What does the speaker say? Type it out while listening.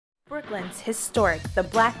Brooklyn's historic The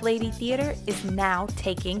Black Lady Theater is now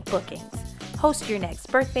taking bookings. Host your next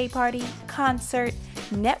birthday party, concert,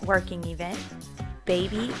 networking event,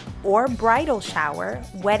 baby or bridal shower,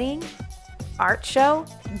 wedding, art show,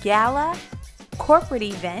 gala, corporate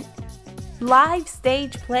event, live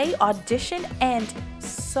stage play, audition, and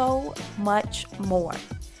so much more.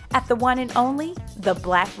 At the one and only The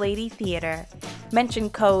Black Lady Theater. Mention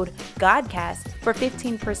code GODCAST for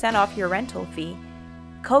 15% off your rental fee.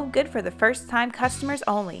 Code good for the first-time customers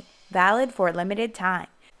only. Valid for a limited time.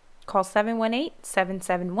 Call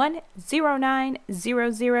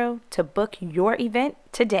 718-771-0900 to book your event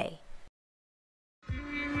today.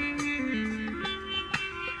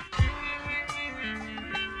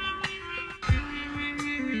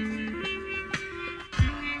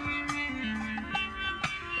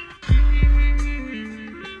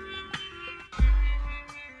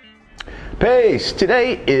 Peace.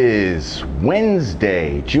 Today is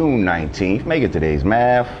Wednesday, June 19th. Make it today's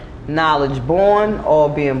math. Knowledge born, or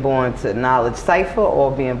being born to knowledge cipher,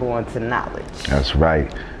 or being born to knowledge. That's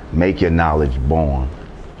right. Make your knowledge born.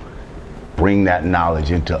 Bring that knowledge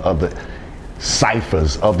into other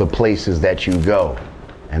ciphers, other places that you go,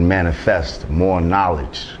 and manifest more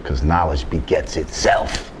knowledge, because knowledge begets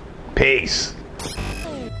itself. Peace.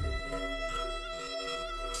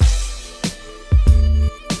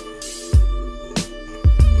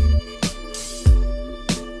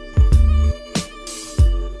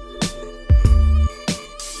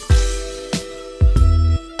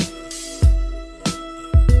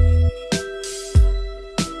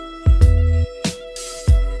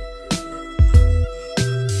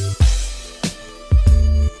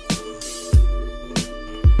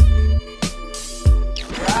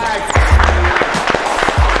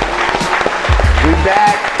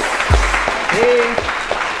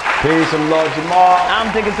 Peace, I'm Lord Jamar.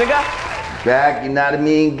 I'm Digga. Back,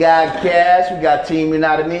 Yanadameen Godcast. We got Team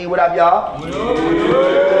Yanadameen. What up, y'all?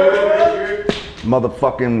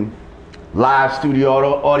 Motherfucking live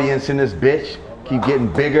studio audience in this bitch. Keep getting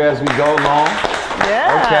bigger as we go along.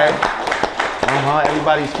 Yeah. Okay.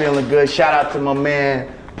 Everybody's feeling good. Shout out to my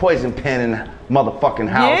man, Poison Pen in the motherfucking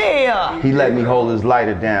house. Yeah. He let me hold his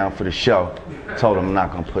lighter down for the show. Told him I'm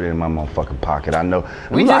not gonna put it in my motherfucking pocket. I know.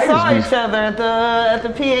 We just saw each other at the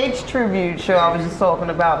PH tribute show I was just talking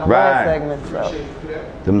about in the last segment. So.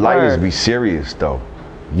 Them lighters be serious though.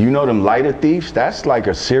 You know them lighter thieves? That's like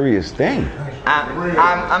a serious thing.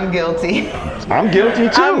 I'm guilty. I'm guilty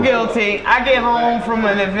too. I'm guilty. I get home from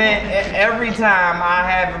an event every time I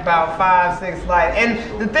have about 5-6 lights. And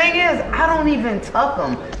the thing is, I don't even tuck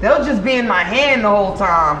them. They'll just be in my hand the whole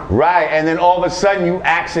time. Right, and then all of a sudden you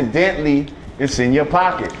accidentally, it's in your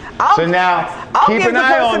pocket. So now, keep an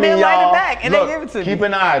eye on me, y'all. Look, keep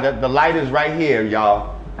an eye. The light is right here,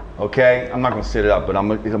 y'all. Okay? I'm not gonna set it up, but I'm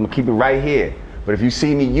gonna keep it right here. But if you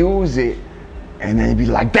see me use it, and then you be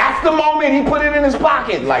like, that's the moment he put it in his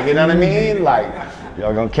pocket. Like, you know what I mean? Like,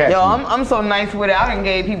 y'all gonna catch me. I'm so nice with it. I done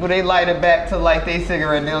gave people they light it back to like they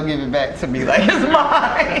cigarette, they'll give it back to me like it's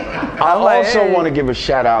mine. I also want to give a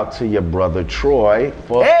shout out to your brother Troy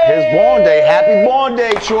for his born day. Happy born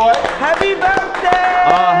day, Troy. Happy birthday.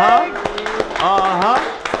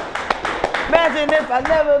 Imagine if I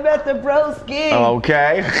never met the broski.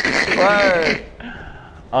 Okay.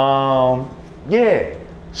 Word. Yeah.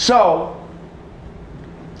 So,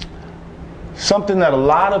 something that a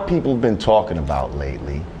lot of people have been talking about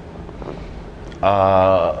lately,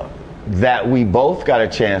 that we both got a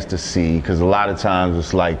chance to see, because a lot of times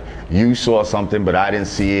it's like you saw something but I didn't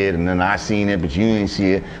see it, and then I seen it but you didn't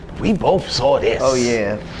see it. We both saw this. Oh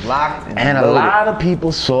yeah, locked and loaded. A lot of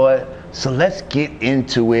people saw it, so let's get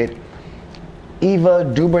into it. Ava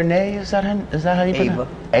DuVernay, is that how you pronounce it?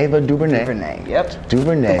 Ava DuVernay. DuVernay, yep.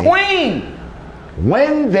 DuVernay. The Queen!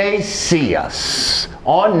 When They See Us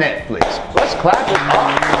on Netflix. Let's clap it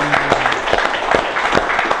up.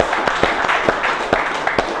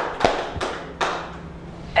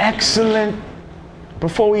 Excellent.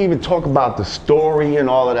 Before we even talk about the story and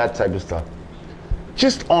all of that type of stuff,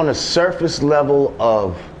 just on a surface level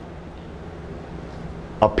of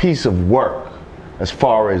a piece of work, as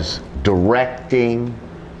far as directing,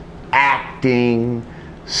 acting,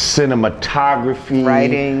 cinematography,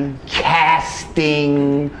 writing,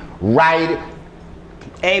 casting, writing.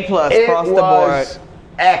 A+ across the board.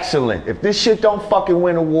 Excellent. If this shit don't fucking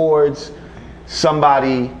win awards,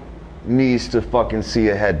 somebody needs to fucking see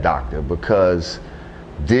a head doctor, because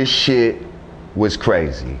this shit was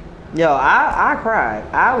crazy. Yo, I cried.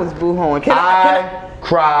 I was boo-hooing. I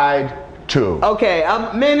cried too. Okay,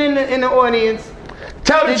 men in the audience.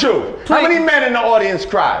 Tell the truth. How many men in the audience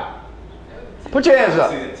cried? Put your hands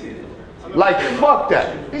up. Like, fuck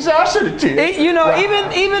that. He said, I should have teared. You know,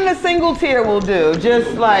 even a single tear will do.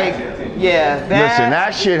 Just like, yeah. Listen,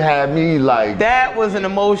 that shit had me like. That was an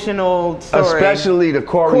emotional story. Especially the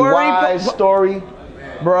Corey Wise story.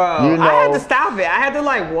 Bro, you know, I had to stop it. I had to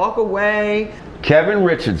like walk away. Kevin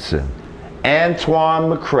Richardson, Antoine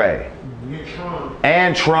McCrae.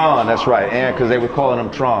 Antron, that's right, because they were calling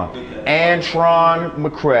him Tron. Antron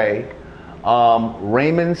McCrae,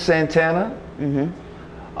 Raymond Santana,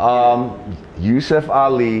 Yusuf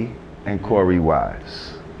Ali, and Corey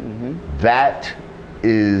Wise. That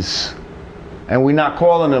is, and we're not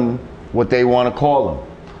calling them what they want to call them.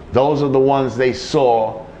 Those are the ones they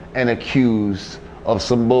saw and accused of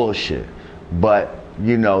some bullshit. But,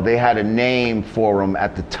 you know, they had a name for them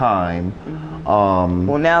at the time.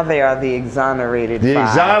 Well, now they are the exonerated five. The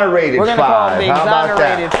exonerated We're gonna call them the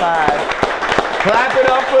exonerated five. Clap it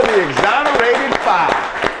up for the exonerated five.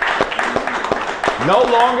 No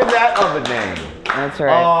longer that other name. That's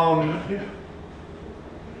right.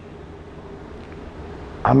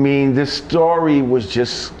 I mean, this story was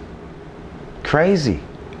just crazy.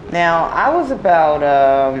 Now, I was about,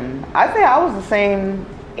 I think I was the same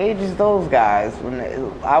age as those guys when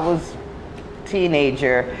I was a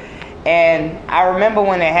teenager. And I remember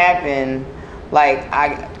when it happened, like,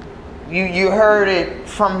 you heard it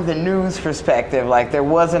from the news perspective. Like, there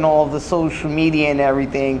wasn't all the social media and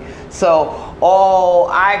everything. So all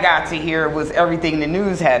I got to hear was everything the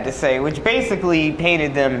news had to say, which basically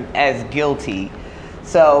painted them as guilty.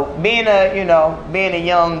 So being a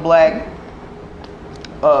young black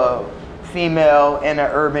female in an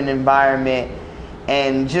urban environment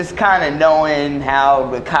and just kind of knowing how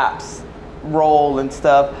the cops roll and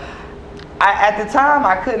stuff, at the time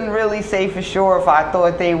I couldn't really say for sure if I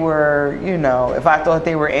thought they were, if I thought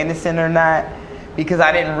they were innocent or not, because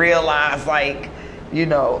I didn't realize, like,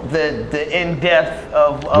 the in-depth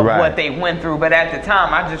of right. what they went through. But at the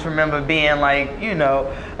time, I just remember being like,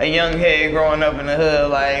 a young head growing up in the hood,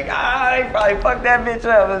 like, they probably fucked that bitch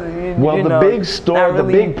up. Well, the big story, the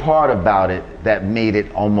big part about it that made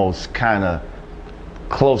it almost kind of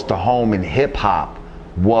close to home in hip hop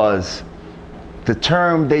was the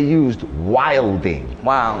term they used, wilding.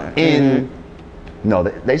 Wilding. No,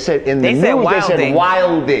 they said in the news, they said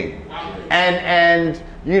wilding. And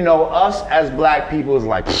us as black people is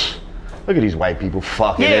like, look at these white people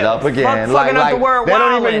fucking it up again. Fucking up the word they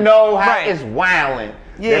don't even know how right. it's wilding.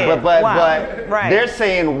 Yeah, but right. They're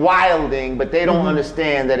saying wilding, but they don't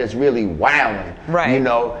understand that it's really wilding. Right.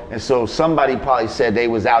 And so somebody probably said they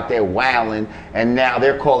was out there wilding, and now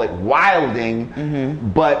they're calling it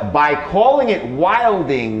wilding. But by calling it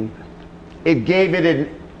wilding, it gave it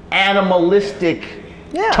an animalistic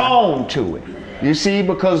tone to it. You see,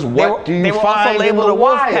 because what do you find in the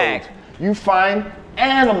wild? You find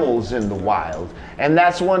animals in the wild. And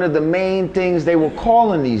that's one of the main things they were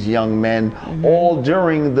calling these young men all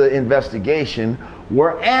during the investigation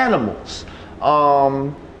were animals.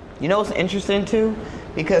 What's interesting too?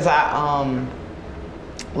 Because I,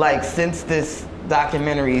 since this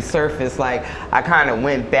documentary surfaced, like, I kind of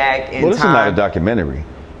went back in time. Well, this is not a documentary.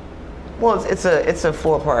 Well, it's a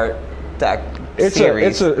 4-part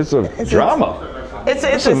series. It's a drama. It's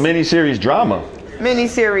a miniseries drama.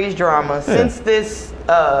 Miniseries drama. Yeah.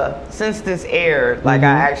 Since this aired, like,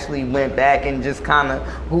 I actually went back and just kind of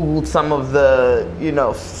Googled some of the,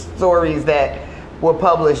 stories that were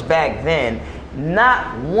published back then.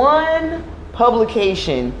 Not one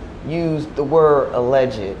publication used the word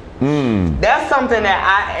alleged. That's something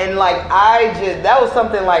that that was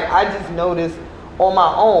something like I just noticed on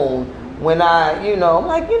my own when I'm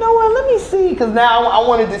like, what, let me see, because now I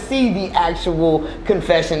wanted to see the actual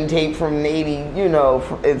confession tape from Nady,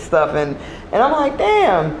 and stuff, and I'm like,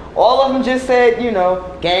 damn, all of them just said,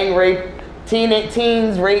 gang rape,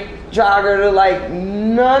 teens rape jogger, like,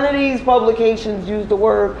 none of these publications use the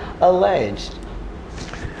word alleged.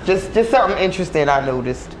 Just something interesting I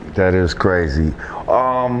noticed. That is crazy.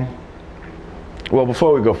 Well,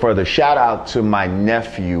 before we go further, shout out to my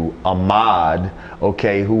nephew, Ahmad,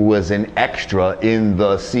 who was an extra in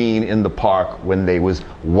the scene in the park when they was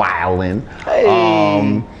wilding.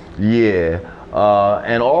 Hey.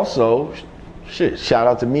 And also, shout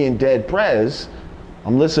out to me and Dead Prez.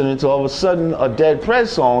 I'm listening to, all of a sudden, a Dead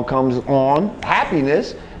Prez song comes on,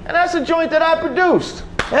 Happiness, and that's a joint that I produced.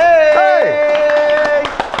 Hey!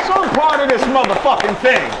 So I'm part of this motherfucking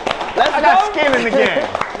thing. I got skin in the game.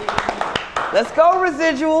 Let's go,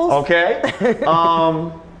 residuals. Okay.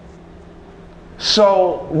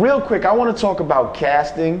 So real quick, I want to talk about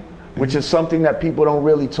casting, which is something that people don't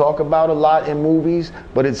really talk about a lot in movies,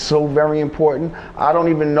 but it's so very important. I don't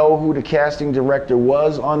even know who the casting director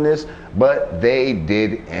was on this, but they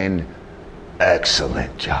did an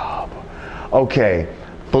excellent job. Okay,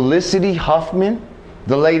 Felicity Huffman,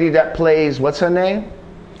 the lady that plays, what's her name?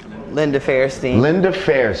 Linda Fairstein. Linda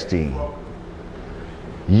Fairstein.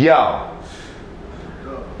 Yo,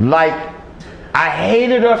 like, I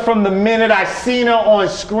hated her from the minute I seen her on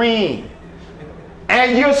screen.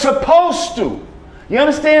 And you're supposed to. You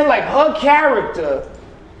understand? Like, her character,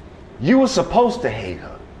 you were supposed to hate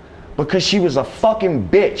her. Because she was a fucking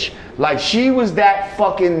bitch. Like, she was that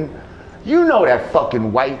fucking, you know, that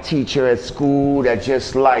fucking white teacher at school that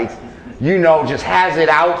just like, you know, just has it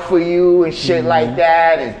out for you and shit like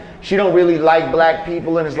that. And she don't really like black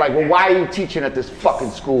people. And it's like, well, why are you teaching at this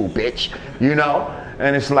fucking school, bitch? You know?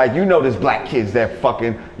 And it's like, you know, there's black kids that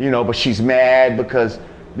fucking, you know, but she's mad because,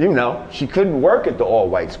 you know, she couldn't work at the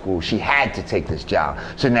all-white school. She had to take this job.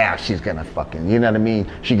 So now she's gonna fucking, you know what I mean?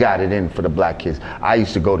 She got it in for the black kids. I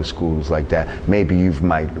used to go to schools like that. Maybe you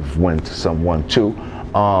might have went to someone too.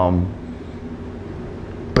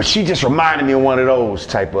 But she just reminded me of one of those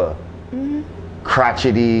type of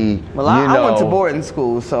crotchety, well, I went to boarding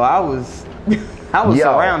school, so I was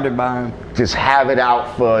surrounded by him. Just have it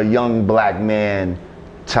out for a young black man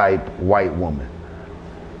type white woman.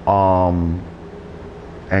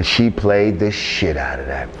 And she played the shit out of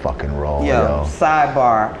that fucking role. Yo,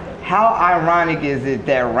 sidebar. How ironic is it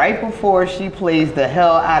that right before she plays the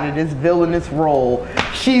hell out of this villainous role,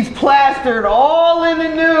 she's plastered all in the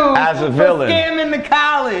news as a villain, for scamming the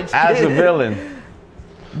college. As a villain.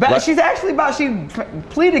 But she's actually she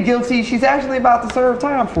pleaded guilty. She's actually about to serve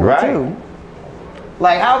time for it too.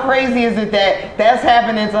 Like, how crazy is it that that's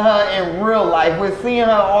happening to her in real life? We're seeing her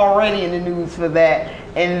already in the news for that.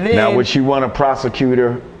 And then now, would she want a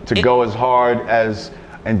prosecutor to go as hard as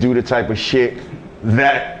and do the type of shit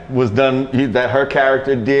that was done, that her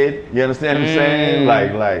character did? You understand what I'm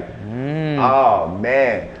saying? Oh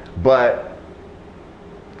man. But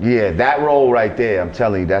yeah, that role right there, I'm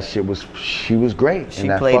telling you, that shit was, she was great. She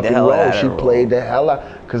played the hell out of her. She played the hell out,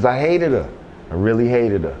 because I hated her. I really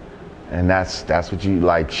hated her. And that's what you,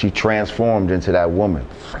 like, she transformed into that woman.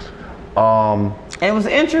 It was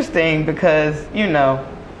interesting because, you know,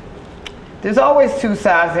 there's always two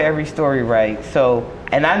sides to every story, right? So,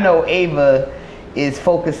 and I know Ava is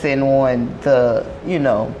focusing on the, you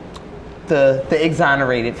know, the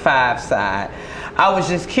exonerated 5 side. I was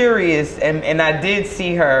just curious, and I did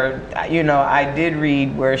see her, you know, I did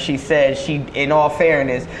read where she said she, in all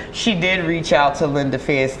fairness, she did reach out to Linda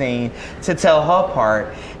Fairstein to tell her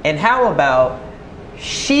part. And how about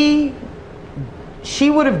she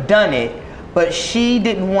would have done it, but she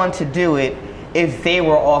didn't want to do it if they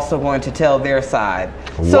were also going to tell their side.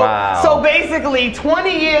 Wow. So basically,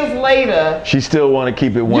 20 years later, she still want to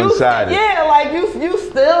keep it one-sided. Yeah, like you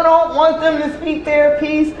still don't want them to speak their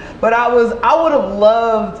piece. But I would have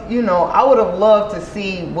loved, you know, I would have loved to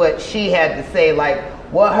see what she had to say, like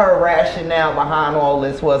what her rationale behind all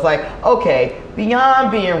this was. Like, okay,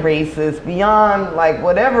 beyond being racist, beyond like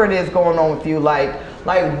whatever it is going on with you, like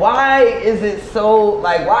why is it so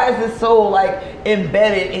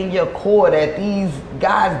embedded in your core that these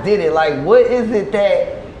guys did it? Like, what is it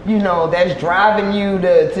that, you know, that's driving you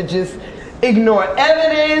to just ignore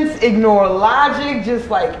evidence, ignore logic, just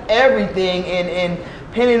like everything, and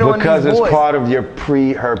pinning on because these it's boys? part of your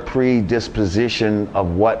her predisposition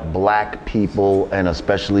of what black people, and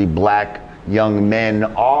especially black young men,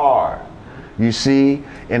 are. You see,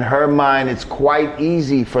 in her mind, it's quite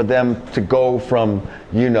easy for them to go from,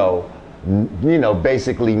 you know,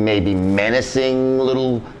 basically maybe menacing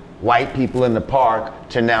little white people in the park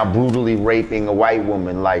to now brutally raping a white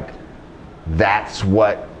woman. Like, that's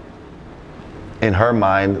what, in her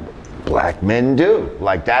mind, black men do.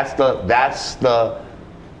 Like, that's the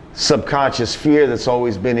subconscious fear that's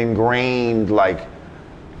always been ingrained, like,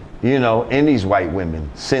 you know, in these white women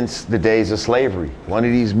since the days of slavery. One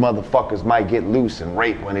of these motherfuckers might get loose and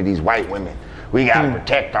rape one of these white women. We gotta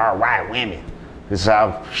protect our white women. This is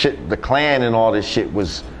how shit, the Klan and all this shit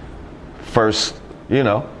was first, you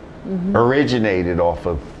know, originated off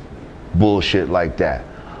of bullshit like that.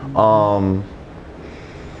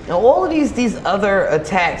 Now, all of these other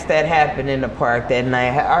attacks that happened in the park that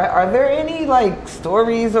night, are there any like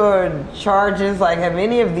stories or charges? Like, have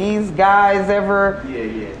any of these guys ever,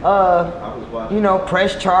 you know,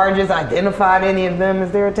 pressed charges, identified any of them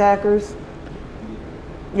as their attackers?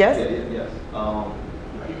 Yes? Yes.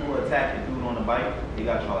 People who attacked the dude on the bike, they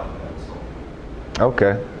got charged with that assault.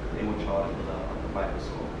 Okay. They were charged with the bike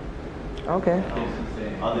assault. Okay.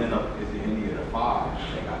 Other than is it any of the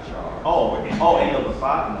 5 they got charged? Oh, any of the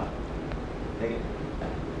 5? No.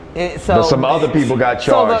 So some other people got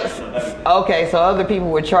charged. So other people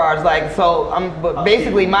were charged. Like, but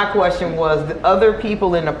basically my question was, the other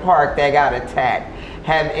people in the park that got attacked,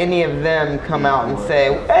 have any of them come out and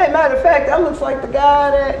say, hey, matter of fact, that looks like the guy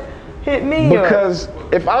that hit me? Because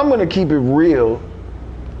if I'm gonna keep it real,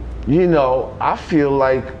 you know, I feel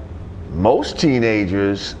like most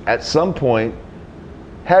teenagers at some point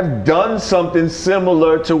have done something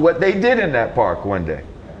similar to what they did in that park one day.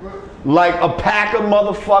 Like a pack of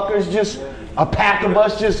motherfuckers, a pack of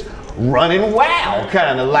us just running wild,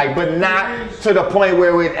 kind of like, but not to the point where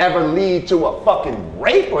it would ever lead to a fucking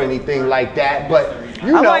rape or anything like that. But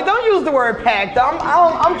you know, like, don't use the word pack.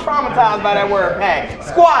 I'm traumatized by that word pack.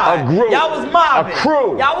 Squad. A group. Y'all was mobbing. A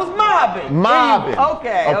crew. Y'all was mobbing. Mobbing.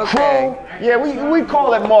 Okay. A crew. Yeah, we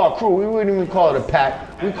call it more a crew. We wouldn't even call it a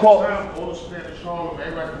pack. We call it.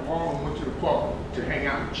 Everybody from home went to the park to hang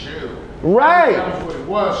out and chill. Right. That was what it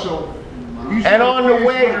was. So. And on the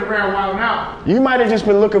way, you might have just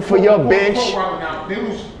been looking for your bench. They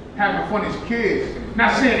was having fun as kids.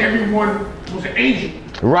 Not saying everyone was an angel.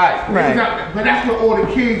 Right. But that's where all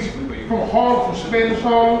the kids from Harlem, from Spanish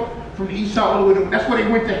Harlem, from the East Side, all the way to, that's where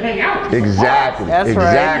they went to hang out. Exactly. That's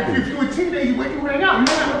exactly. right. If you were a teenager, you went to hang out. You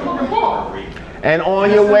don't have a fucking bar. And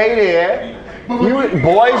on your way there,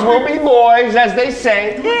 boys will be boys, as they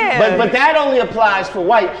say. Yeah. But that only applies for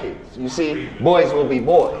white kids. You see, boys will be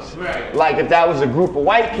boys. Right. Like if that was a group of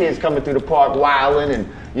white kids coming through the park wilding and,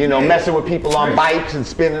 you know, messing with people on bikes and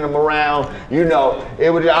spinning them around, you know, it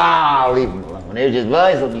would, leave them alone. They're just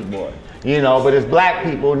boys will be boys. You know, but as black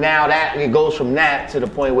people, now that it goes from that to the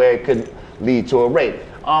point where it could lead to a rape.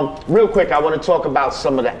 Real quick, I want to talk about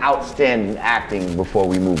some of the outstanding acting before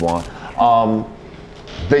we move on.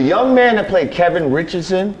 The young man that played Kevin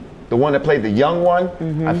Richardson, the one that played the young one,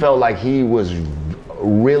 I felt like he was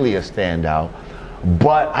really a standout.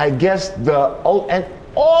 But I guess and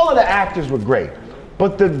all of the actors were great.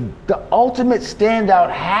 But the ultimate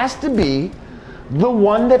standout has to be the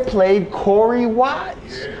one that played Corey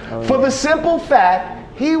Wise. For the simple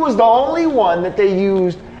fact, he was the only one that they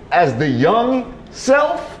used as the young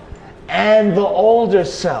self and the older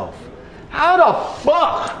self. How the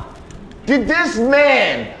fuck did this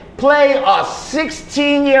man play a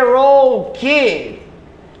 16-year-old kid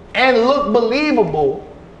and look believable,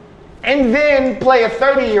 and then play a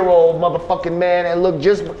 30-year-old motherfucking man and look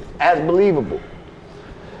just as believable?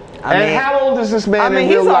 How old is this man in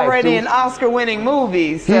real life? He's already in Oscar-winning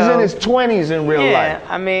movies. So. He's in his 20s in real life. Yeah,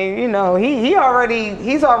 I mean, you know, he's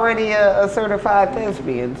already a certified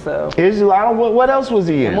thespian. So. What else was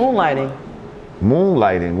he in? Moonlighting.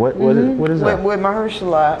 Moonlighting. What is that? With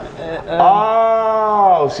Mahershala.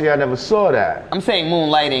 See, I never saw that. I'm saying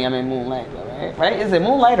moonlighting. I mean moonlight, right? Is it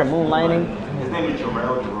moonlight or moonlighting? His name is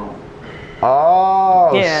Jerome.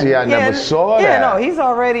 See, I never saw that. Yeah, no, he's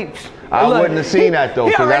already. I wouldn't have seen that though,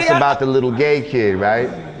 because that's about the little gay kid, right?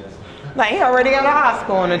 Like he already got an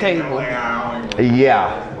Oscar on the table.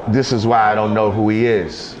 Yeah, this is why I don't know who he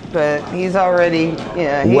is. But he's already,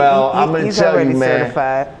 I'm gonna tell you, man.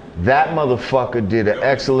 Certified. That motherfucker did an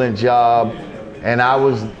excellent job, and I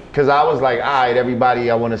was like, all right,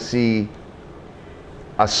 everybody, I want to see.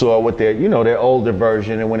 I saw what their older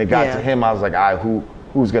version, and when it got to him, I was like, all right,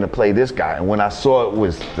 who's gonna play this guy? And when I saw it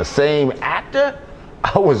was the same actor,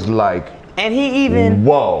 I was like, and he even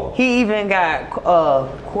got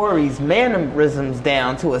Corey's mannerisms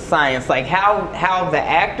down to a science, like how the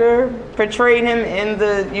actor portrayed him in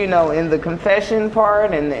the confession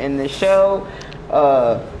part and in the show.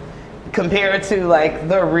 Compared to like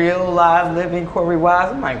the real live living Corey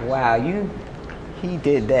Wise, I'm like, wow, he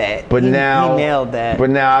did that. But he nailed that. But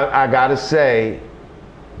now I gotta say,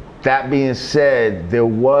 that being said, there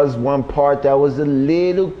was one part that was a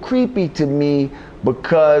little creepy to me,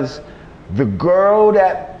 because the girl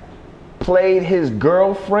that played his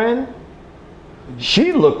girlfriend,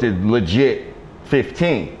 she looked at legit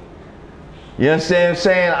 15. You know what I'm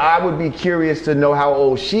saying? I would be curious to know how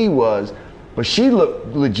old she was. But she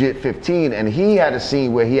looked legit 15, and he had a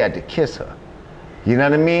scene where he had to kiss her. You know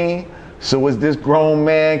what I mean? So was this grown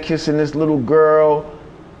man kissing this little girl?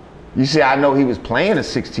 You see, I know he was playing a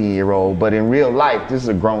 16-year-old, but in real life, this is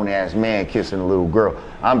a grown-ass man kissing a little girl.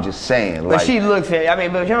 I'm just saying. But she looks, but you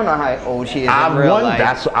don't know how old she is in real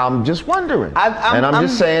life. I'm just wondering. I'm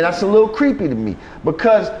just saying that's a little creepy to me,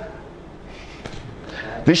 because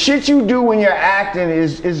the shit you do when you're acting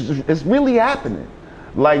is really happening.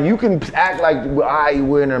 Like, you can act like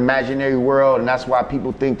we're in an imaginary world, and that's why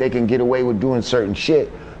people think they can get away with doing certain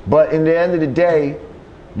shit. But in the end of the day,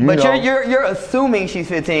 But you're assuming she's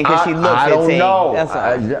 15 because she looks 15. I don't know. That's all.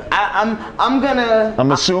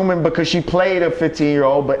 I'm assuming because she played a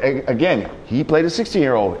 15-year-old, but again, he played a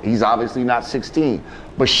 16-year-old. He's obviously not 16.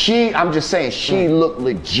 But I'm just saying, she looked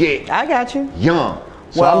legit. I got you. Young.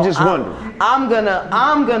 So I'm just wondering. I'm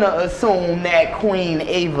gonna assume that Queen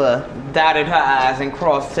Ava dotted her I's and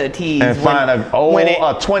crossed her T's. And find a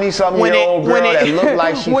 20-something-year-old girl that looked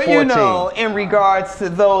like she's 14. You know, in regards to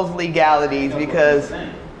those legalities, because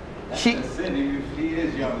she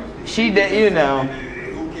did, you know.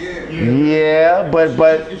 Yeah, but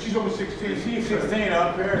if she's over 16, she's 16.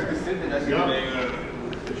 Our parents consider that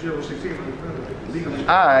she's over 16.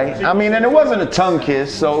 Alright, I mean, and it wasn't a tongue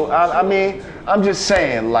kiss, so I mean, I'm just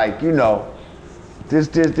saying, like, you know, it was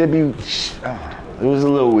a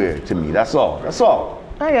little weird to me. That's all.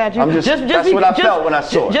 I got you. That's what I felt when I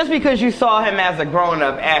saw it. Just because you saw him as a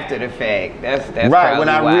grown-up after the fact, that's right. When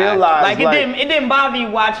I realized, like it didn't bother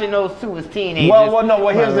you watching those two as teenagers. Well,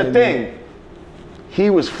 here's the thing. He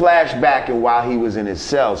was flashbacking while he was in his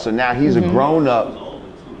cell, so now he's a grown-up.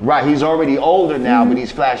 Right, he's already older now, but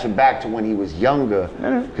he's flashing back to when he was younger,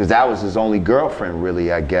 because that was his only girlfriend,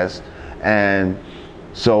 really, I guess. And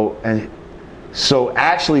so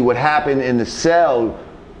actually, what happened in the cell,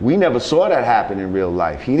 we never saw that happen in real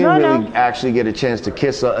life. He didn't really actually get a chance to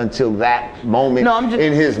kiss her until that moment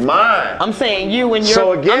in his mind. I'm saying you and your.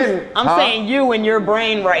 So again, I'm saying you and your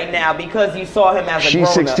brain right now because you saw him as a grown-up.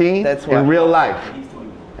 She's 16 That's in real life,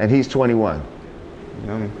 and he's 21.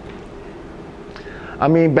 I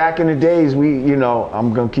mean, back in the days,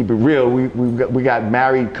 I'm gonna keep it real. We got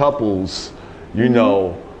married couples, you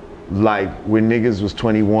know, like when niggas was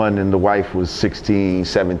 21 and the wife was 16,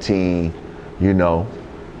 17, you know,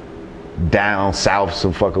 down south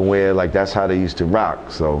some fucking where, like that's how they used to rock.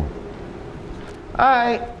 So,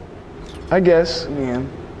 alright, I guess. Yeah.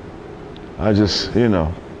 I just,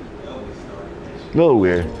 a little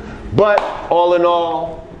weird. But all in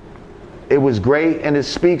all, it was great, and it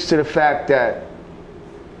speaks to the fact that,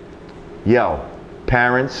 yo,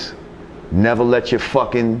 parents, never let your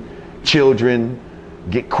fucking children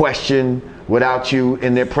get questioned without you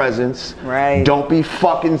in their presence. Right. Don't be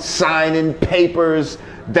fucking signing papers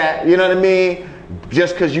that, you know what I mean?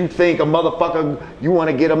 Just because you think you want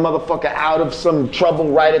to get a motherfucker out of some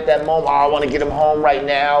trouble right at that moment. Oh, I want to get him home right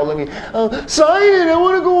now. Let me sign it. I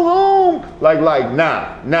want to go home. Like,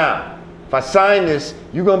 nah. If I sign this,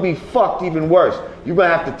 you're going to be fucked even worse. You're going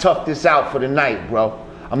to have to tough this out for the night, bro.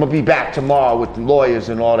 I'm gonna be back tomorrow with the lawyers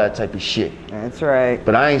and all that type of shit. That's right.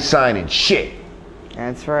 But I ain't signing shit.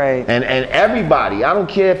 That's right. And everybody, I don't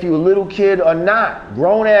care if you a little kid or not,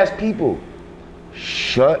 grown ass people,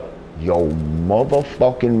 shut your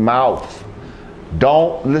motherfucking mouth.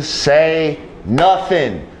 Don't say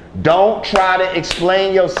nothing. Don't try to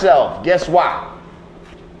explain yourself. Guess why?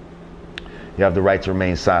 You have the right to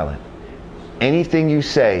remain silent. Anything you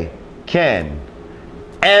say can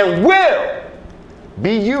and will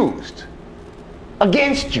be used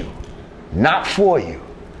against you, not for you.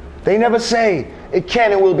 They never say it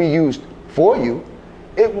can and will be used for you.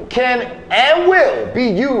 It can and will be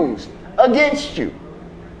used against you.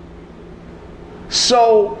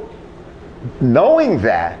 So, knowing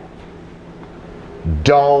that,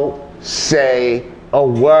 don't say a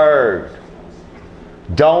word.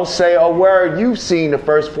 Don't say a word. You've seen the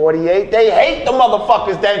first 48. They hate the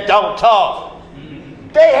motherfuckers that don't talk.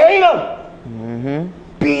 They hate them.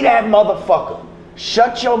 Be that motherfucker.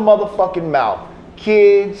 Shut your motherfucking mouth.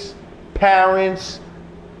 Kids, parents,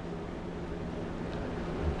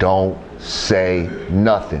 don't say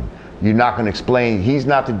nothing. You're not gonna explain.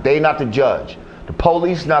 They not the judge. The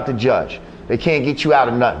police not the judge. They can't get you out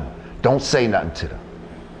of nothing. Don't say nothing to them.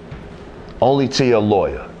 Only to your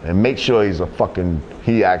lawyer. And make sure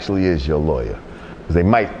he actually is your lawyer. Because they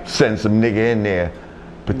might send some nigga in there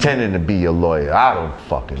pretending to be your lawyer. I don't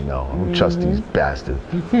fucking know. I don't trust these bastards.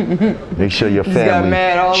 Make sure your family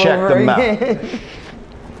check them out.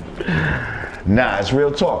 Nah, it's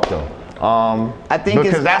real talk though. I think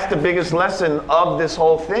because that's the biggest lesson of this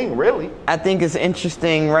whole thing, really. I think it's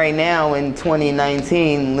interesting right now in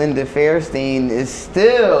 2019, Linda Fairstein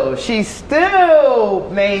she still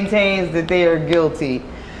maintains that they are guilty.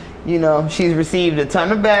 You know, she's received a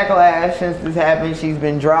ton of backlash since this happened. She's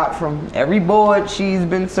been dropped from every board she's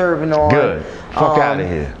been serving on. Good. Fuck out of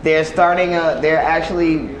here. There's a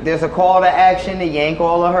call to action to yank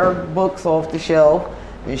all of her books off the shelf.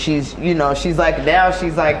 And she's like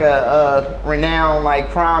a renowned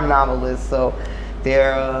crime novelist. So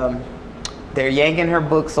they're yanking her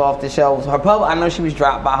books off the shelves. I know she was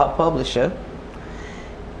dropped by her publisher.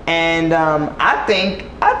 And I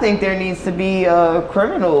think there needs to be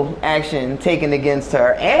criminal action taken against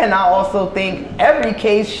her. And I also think every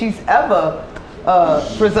case she's ever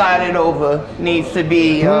presided over needs to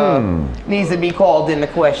be called into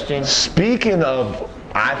question. Speaking of,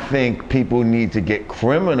 I think people need to get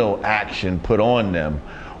criminal action put on them.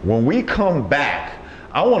 When we come back,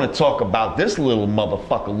 I want to talk about this little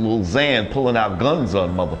motherfucker, Lil Xan, pulling out guns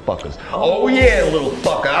on motherfuckers. Oh yeah, little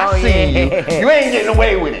fucker, I seen you. You ain't getting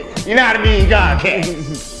away with it. You know what I mean,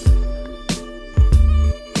 Godcast.